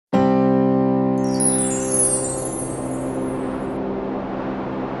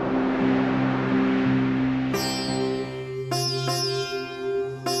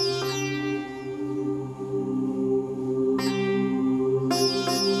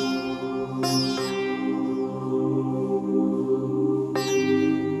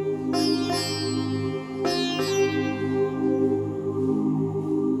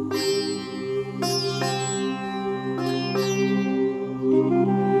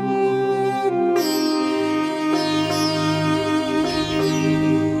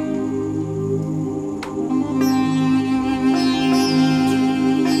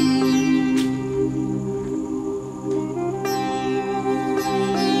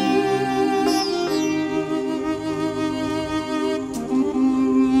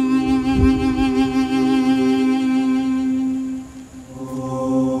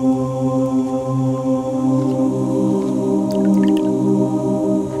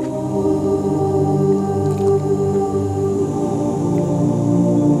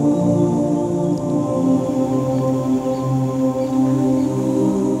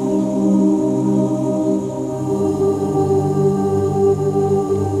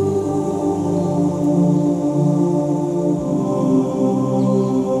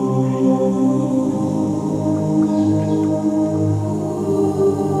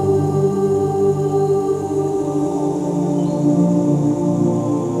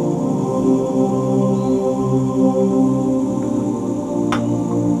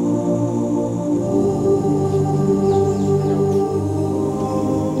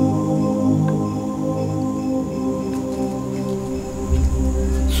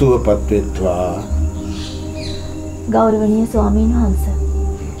සුවපත් වෙත්වා. ගෞරවනීය ස්වාමීන් වහන්සේ,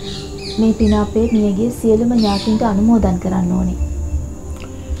 මේ පින අපේ මියගිය සියලුම ඥාතීන්ට අනුමෝදන් කරන්න ඕනේ.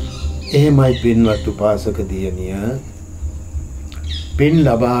 එහෙමයි පින්වත් උපාසක දියණිය. පින්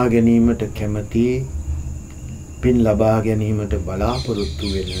ලබා ගැනීමට කැමැති, පින් ලබා ගැනීමට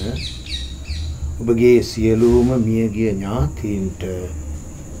බලාපොරොත්තු වෙන ඔබගේ සියලුම මියගිය ඥාතීන්ට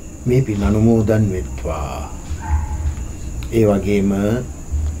මේ පින් අනුමෝදන් වෙත්වා. ඒ වගේම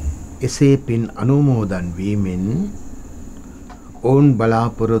එසේ පින් අනුමෝදන් වීමෙන් ඔවුන්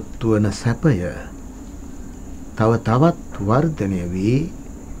බලාපොරොත්තු වන සැපය තව තවත් වර්ධනය වී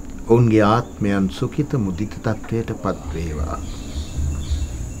ඔවුන්ගේ ආත්මයන් සුඛිත මුදිත තත්වයට පත් වේවා.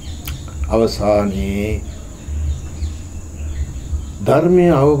 අවසානයේ ධර්මය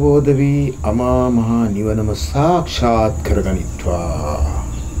අවබෝධ වී අමා මහ නිවනම සාක්ෂාත් කරගනිත්වා.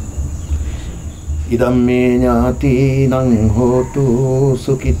 ඉදම්මේ ඥාතිනං හෝතු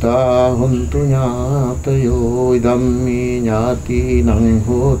සුඛිතා හොන්තු ඥාතයෝ. ඉදම්මේ ඥාතිනං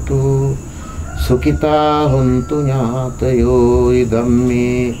හෝතු සුඛිතා හොන්තු ඥාතයෝ.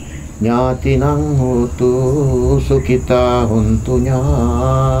 ඉදම්මේ ඥාතිනං හෝතු සුඛිතා හොන්තු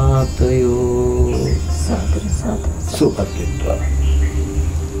ඥාතයෝ. සාදු සාදු. සුඛත් වෙත්වා.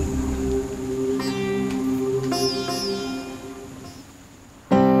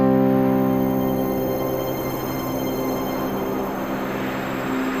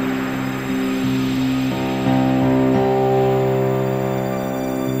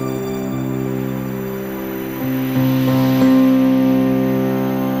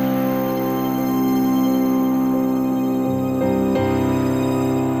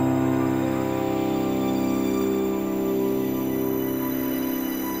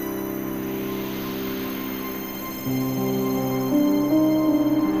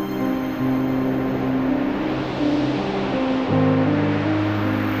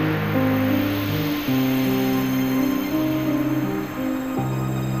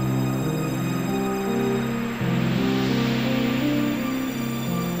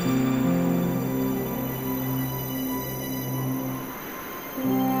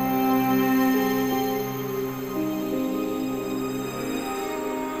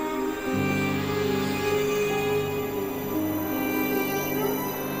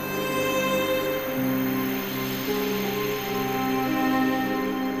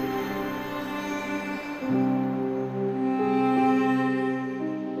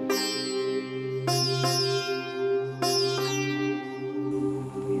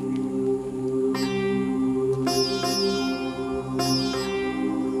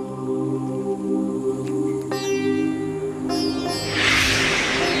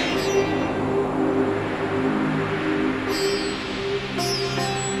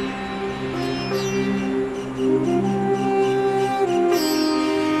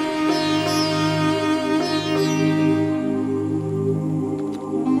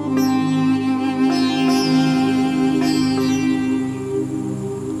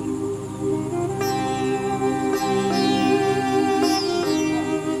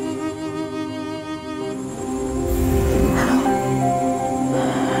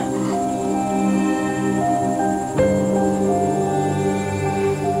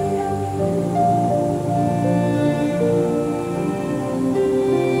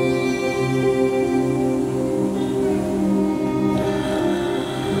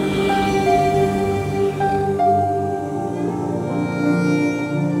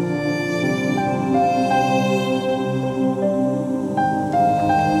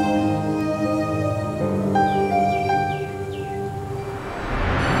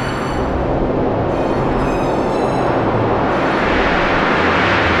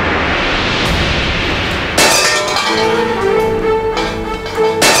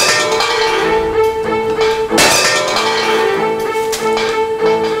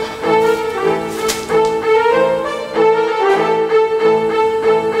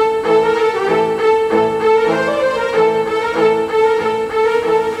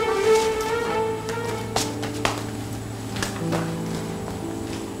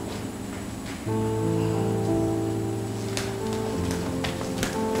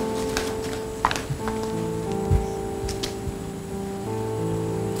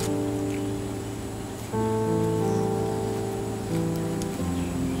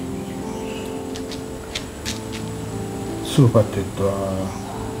 සුවපත් වෙත්වා.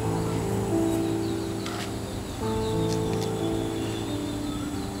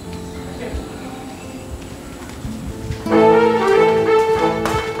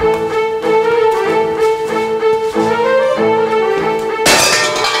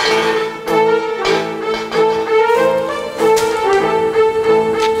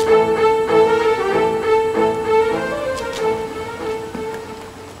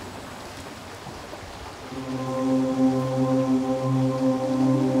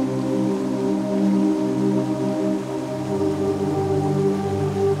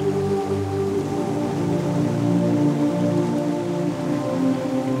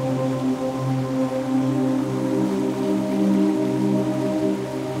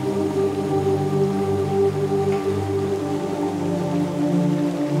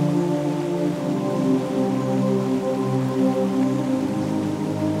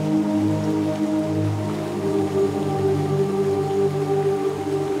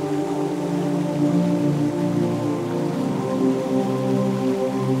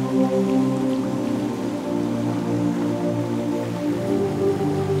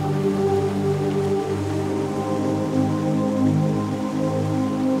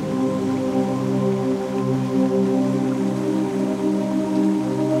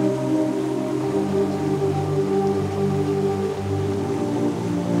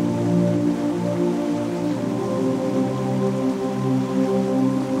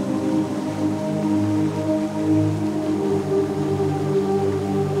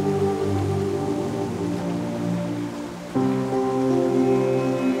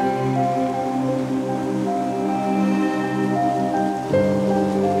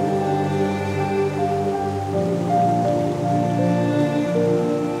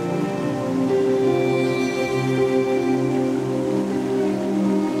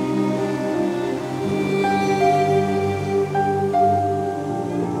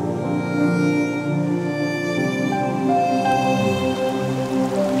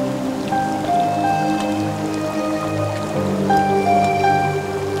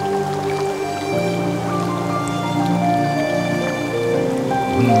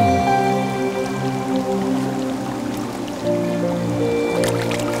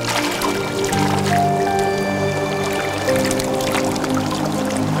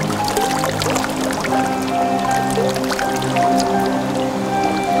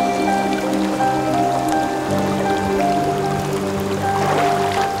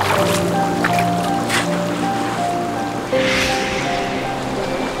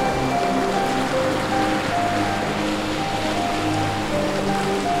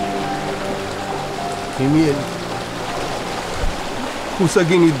 හිමියනි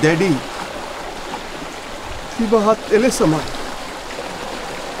කුසගිනි දැඩි විභහත් එලෙසමයි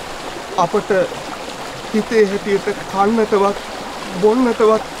අපට හිතේ හැටියට කන්නටවත්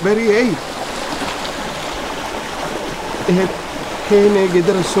බොන්නටවත් බැරි ඇයි එහෙත් හේනේ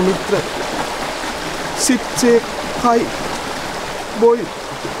ගෙදර සුමිත්‍ර සිත්සේ කයි බොයි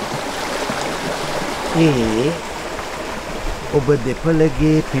ඔබ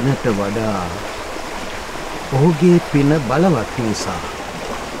දෙපළගේ පිනට වඩා ඔහුගේ පින බලවත් නිසා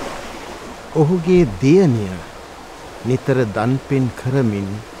ඔහුගේ දියණිය නිතර දන් පින් කරමින්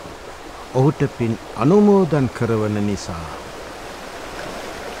ඔහුට පින් අනුමෝදන් කරවන නිසා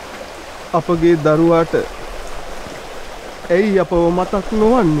අපගේ දරුවාට ඇයි අපව මතක්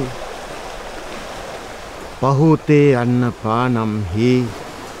නොවන්නේ පහූතේ අන්න පානම් හි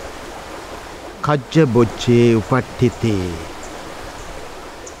කජ්ජ බොච්චේ උපට්ඨිතේ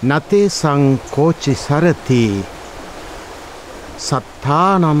නතේ සංකෝචි සරති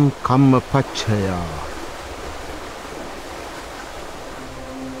සත්තානම් කම්මපච්ඡයා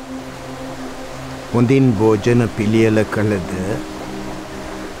හොඳින් භෝජන පිළියෙල කළද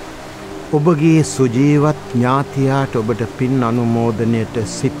ඔබගේ සුජීවත් ඥාතියාට ඔබට පින් අනුමෝදනයට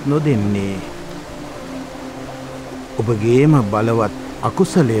සිත් නොදෙන්නේ ඔබගේම බලවත්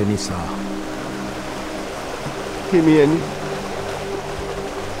අකුසලය නිසා හිමියනි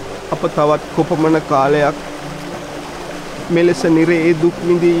අප තවත් කොපමණ කාලයක් මෙලෙස නිරේ දුක්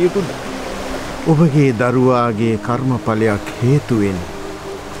විඳිය යුතුද ඔබගේ දරුවාගේ කර්මඵලයක් හේතුවෙන්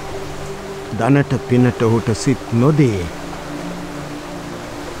ධනට පිනට ඔහුට සිත් නොදේ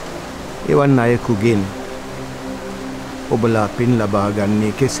එවන් අයෙකුගෙන් ඔබලා පින් ලබා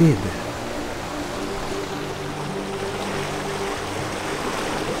ගන්නේ කෙසේද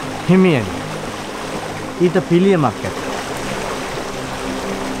හිමියනි ඊට පිළියමක් ඇත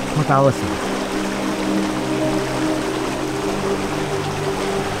මට අවශ්‍යයි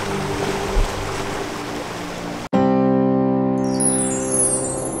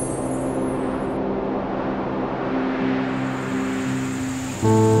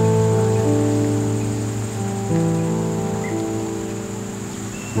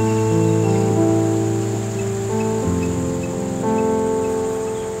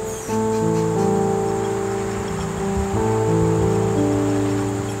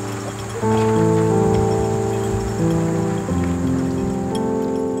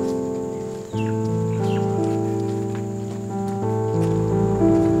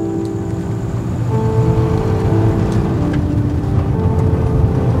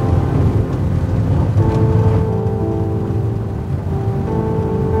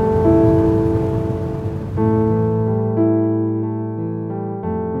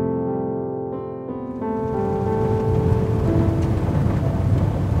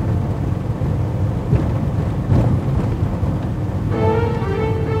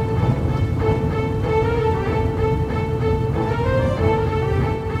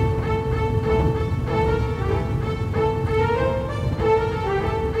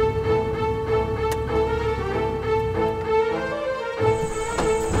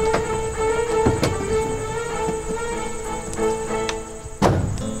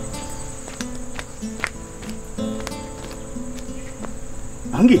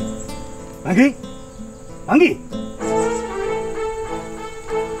අංගි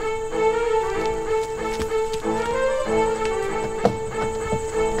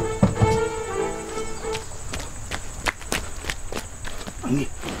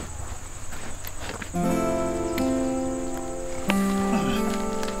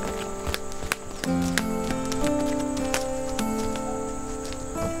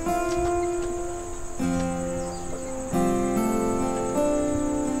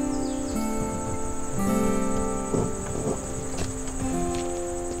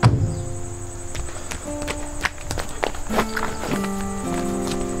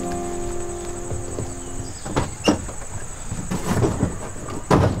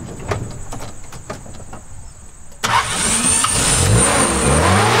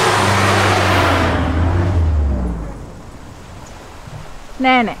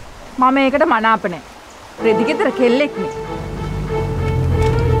නෑ නෑ මම ඒකට මනාප නෑ. රෙදි ගෙදර කෙල්ලෙක් නේ.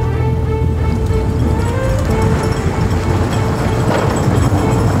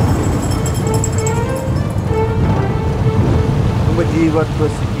 ඔබ ජීවත්ව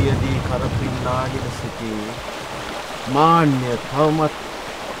සිටියදී කරපින්නාගෙන සිටී මාන්‍ය තවමත්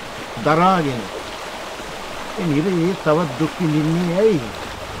දරාගෙන ඒ නිරේ තවත් දුක් විඳින්නේ ඇයි?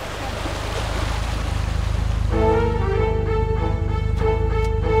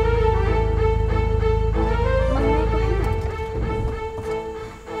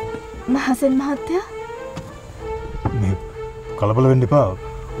 මහසෙන් මහත්තයා කලබල වෙන්න එපා.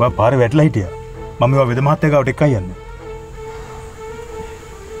 ඔයා පාරේ වැටලා හිටියා. මම ඒවා වෙද මහත්තයා ගාවට එක්කයි යන්නේ.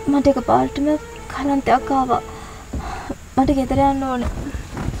 මට එකපාරටම කලන්තයක් ආවා. මට ගෙදර යන්න ඕනේ.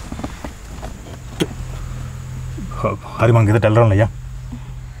 හරි මං ගෙදරට ඇල්ලරන්න යන්න.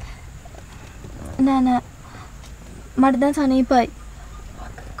 නෑ මට දැන් සනීපයි.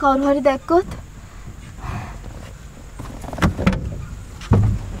 කවුරු හරි දැක්කොත්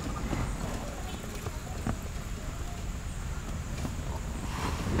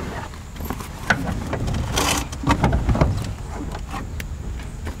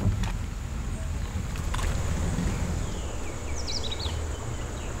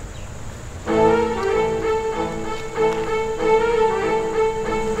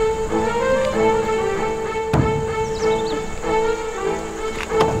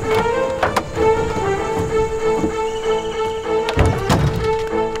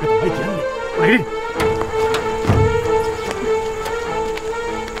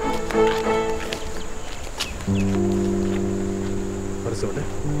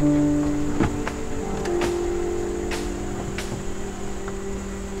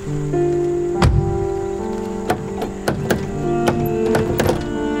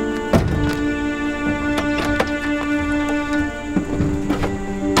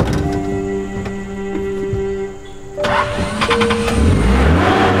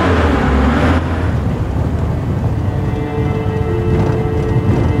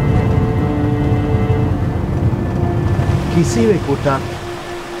කිසිවෙකුට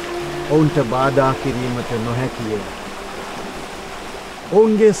ඔවුන්ට බාධා කිරීමට නොහැකිය.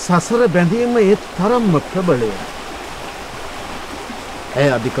 ඔවුන්ගේ සසර බැඳීම ඒ තරම්ම ප්‍රබලය. ඇය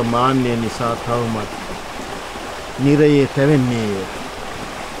අධික මාන්නය නිසා තවමත් නිරයේ තැවෙන්නේය.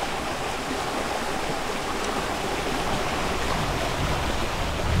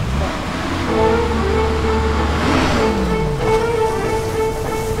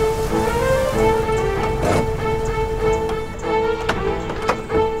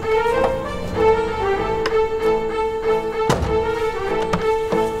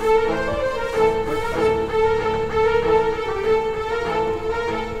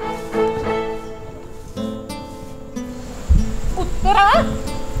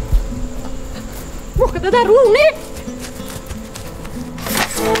 මොකද දරුවෝ උනේ?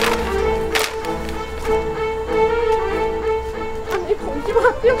 අනේ පුංචි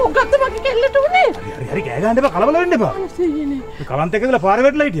මහත්තයා මොකද්ද මගේ කෙල්ලට උනේ? හරි කෑ ගන්න එපා කලබල වෙන්න එපා. සීයනේ. මේ කලන්ත එකදලා පාරේ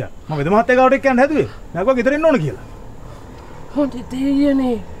වැටලා හිටියා. මම වෙද මහත්තයා ගාවට එක්ක යන්න හැදුවේ. මම කිව්වා ගෙදර එන්න ඕන කියලා. හොඳ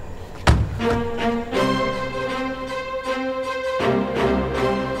දෙයියනේ.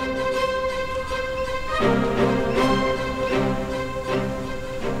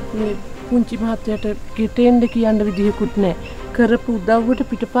 පුංචි මහත්තයාට ගෙටෙන්න කියන්න විදිහකුත් නැහැ. කරපු උදව්වට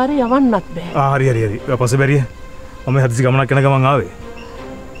පිටපාරේ යවන්නත් බෑ. හරි. ඔයා පස්සේ බැරිය. මම හදිසි ගමනක් යන ගමන් ආවේ.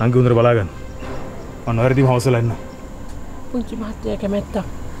 නංගි උන්දර බලාගන්න. මම නොවැරදිම හවසලා ඉන්න. පුංචි මහත්තයා කැමැත්තා.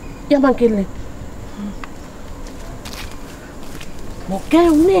 යමන් කෙල්ලේ. මොකෑ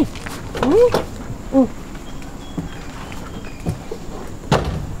උනේ?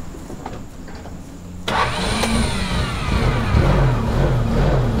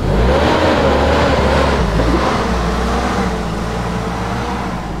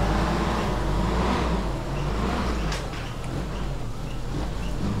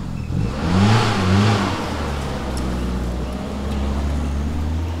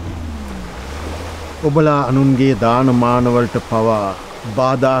 ඔබලා අනුන්ගේ දානමානවලට පවා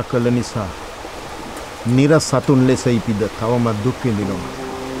බාධා කළ නිසා නිර සතුන් ලෙස ඉපිද තවමත් දුක් විඳිනවා.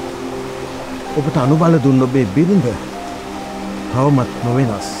 ඔබට අනුබල දුන්න ඔබේ බිරිඳ තවමත්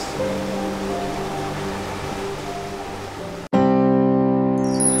නොවෙනස්.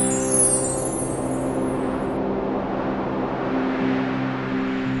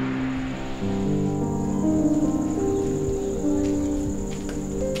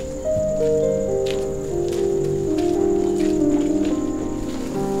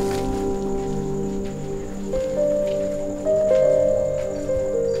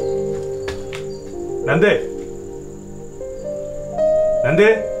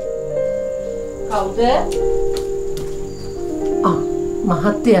 නන්දේ කවුද?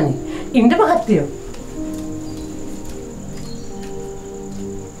 මහත්තයනේ. ඉන්න මහත්තයෝ.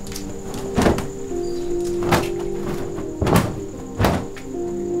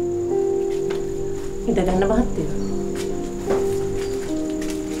 ඉඳ ගන්න මහත්තයෝ.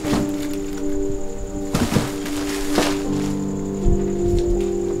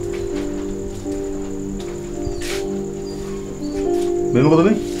 මේ මොකද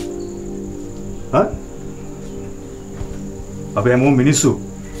මේ? හා? අපි හැමෝම මිනිස්සු.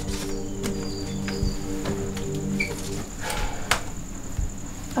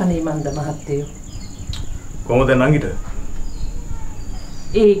 අනේ මන්ද මහත්තයෝ. කොහොමද නංගිට?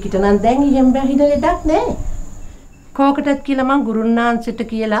 ඒකිට නම් දැන් ඉහෙම් බැහිද ලෙඩක් නැහැ. කෝකටත් කියලා මං ගුරුන්නාන්සෙට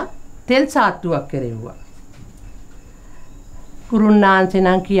කියලා තෙල් සාත්තුවක් කරෙව්වා. ගුරුන්නාන්සේ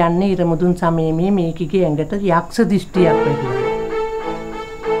නම් කියන්නේ ඉරමුදුන් සමයේ මේකිගේ ඇඟට යක්ෂ දිෂ්ටියක් වැටුණා.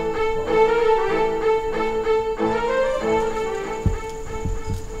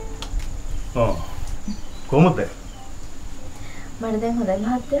 කොහොමද? මට දැන් හොඳයි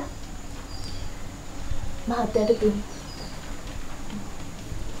මහත්තයා. මහත්තයාට පින්.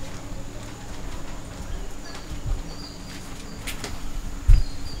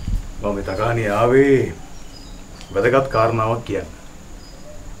 මම මේ තකාණිය ආවේ වැදගත් කාරණාවක් කියන්න.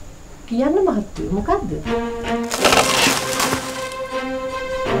 කියන්න මහත්තයෝ මොකද්ද?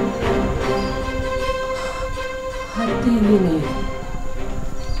 හදිනේ.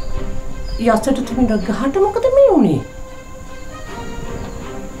 යසට තුමින් ගහට මොකද මේ උනේ?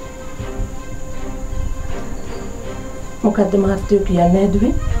 මොකද්ද මහත්තයෝ කියන්න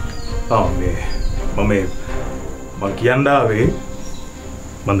හැදුවේ? මම කියන්න ආවේ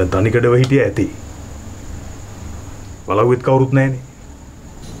මම දැන් තනිකඩව හිටියා ඇති. වලව්වෙත් කවුරුත් නැහනේ.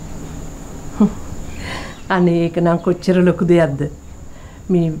 අනේ ඒක නම් කොච්චර ලොකු දෙයක්ද?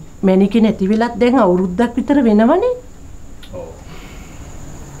 මේ මැනිකේ නැති වෙලත් දැන් අවුරුද්දක් විතර වෙනවනේ. ඔව්.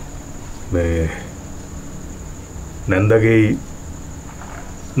 මේ නන්දගේ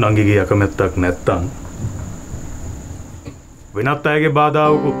නංගිගේ අකමැත්තක් නැත්තම් වෙනත් අයගේ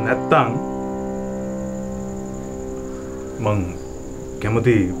බාධාවකුත් නැත්තම් මං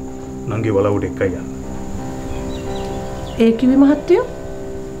කැමති නංගි වලව්වට එක්කයි යන්න. ඒ කිවි මහත්තයෝ?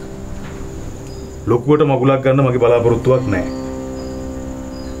 ලොකුවට මගුලක් ගන්න මගේ බලාපොරොත්තුවක් නැහැ.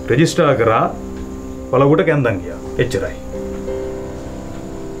 රෙජිස්ටර් කරා වලව්වට කැන්දන් ගියා. එච්චරයි.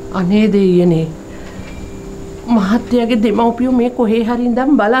 අනේ දෙයියනේ. මහත්තයාගේ දෙමව්පියෝ මේ කොහේ හරි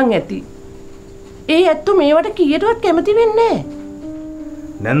ඉඳන් බලන් ඇති. ඒ ඇත්තු මේවට කීයටවත් කැමති වෙන්නේ නැහැ.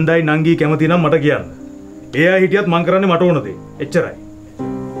 නැන්දයි නංගි කැමති නම් මට කියන්න. ඒ අය හිටියත් මං කරන්නේ මට ඕන දේ. එච්චරයි.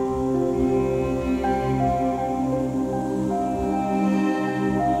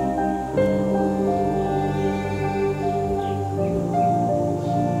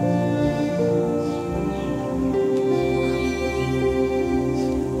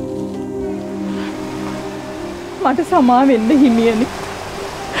 මට සමා වෙන්න හිමියනි.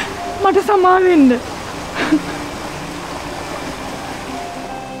 මට සමා වෙන්න.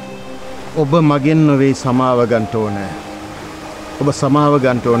 ඔබ මගෙන් නොවේ සමාව ගන්න ඕනේ. ඔබ සමාව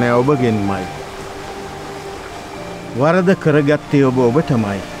ගන්න ඕනේ ඔබගෙන්මයි. වරද කරගත්තේ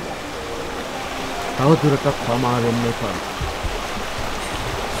ඔබටමයි. තවදුරටත් සමා වෙන්න එපා.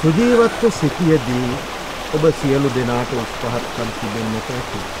 සුජීවත්ව සිටියදී ඔබ සියලු දෙනාට උත්සාහත්කම් තිබෙන්නට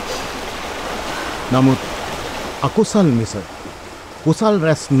ඇති. නමුත් අකුසල් මිස කුසල්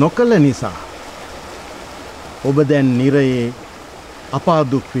රැස් නොකළ නිසා ඔබ දැන් නිරයේ අපා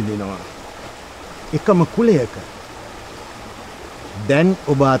දුක් විඳිනවා. එකම කුලයක දැන්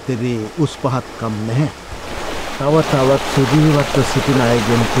ඔබ අතරේ උස් පහත්කම් නැහැ. තව තවත් සුජීවත්ව සිටින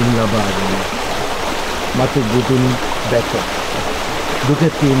අයගෙන් පින් ලබාගෙන මතු බුදුන් දැක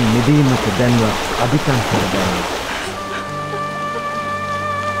දුකෙන් මිදීමට දැන්වත් අධිකම් කරගන්න.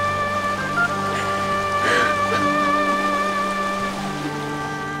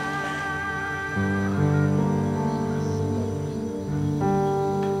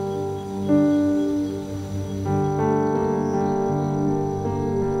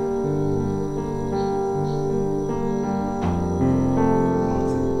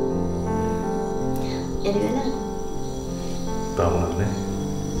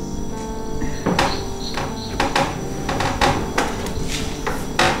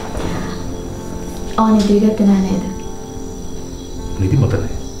 නිදිගත නෑ නේද? නිදිමත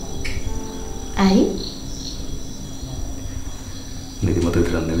නෑ. ඇයි? නිදිමත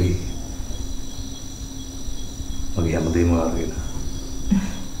විතරක් නෙවෙයි. මගේ හැමදේම ආගෙන.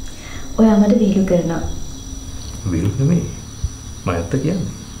 ඔයා මට විහිළු කරනවා. විහිළු නෙමෙයි. මම ඇත්ත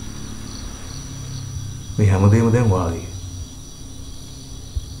කියන්නේ. මේ හැමදේම දැන් වාගේ.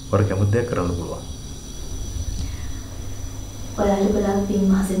 වර කැමති දෙයක් කරන්න පුළුවන්. ඔයාලට ගොඩාක් පින්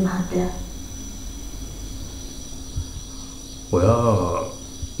මහසෙන් මහත්තයා. ඔයා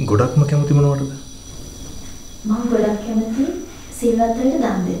ගොඩක්ම කැමති මොනවටද? මම ගොඩක් කැමති සිල්වත් අයට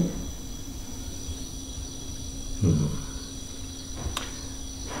දන් දෙන්න.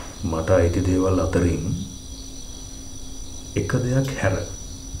 මට අයිති දේවල් අතරින් එක දෙයක් හැර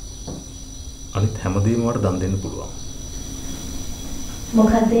අනිත් හැමදේම මට දන් දෙන්න පුළුවන්.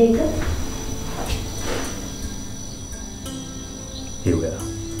 මොකක්ද ඒක?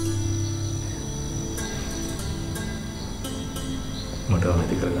 මට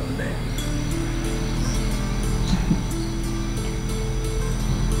නැති කරගන්න බෑ.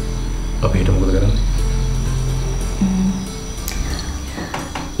 අපි හිත මොකද කරන්නේ?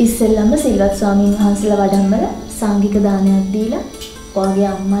 ඉස්සෙල්ලම සිල්වත් ස්වාමීන් වහන්සේලා වඩම්මල සාංගික දානයක් දීලා ඔයාගේ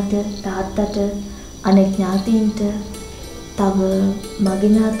අම්මට තාත්තට අනෙක් ඥාතීන්ට තව මගේ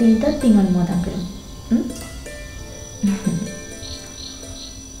ඥාතීන්ට පින් අනුමෝදන් කරමු.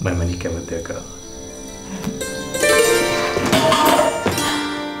 මම කැමතියි කරා.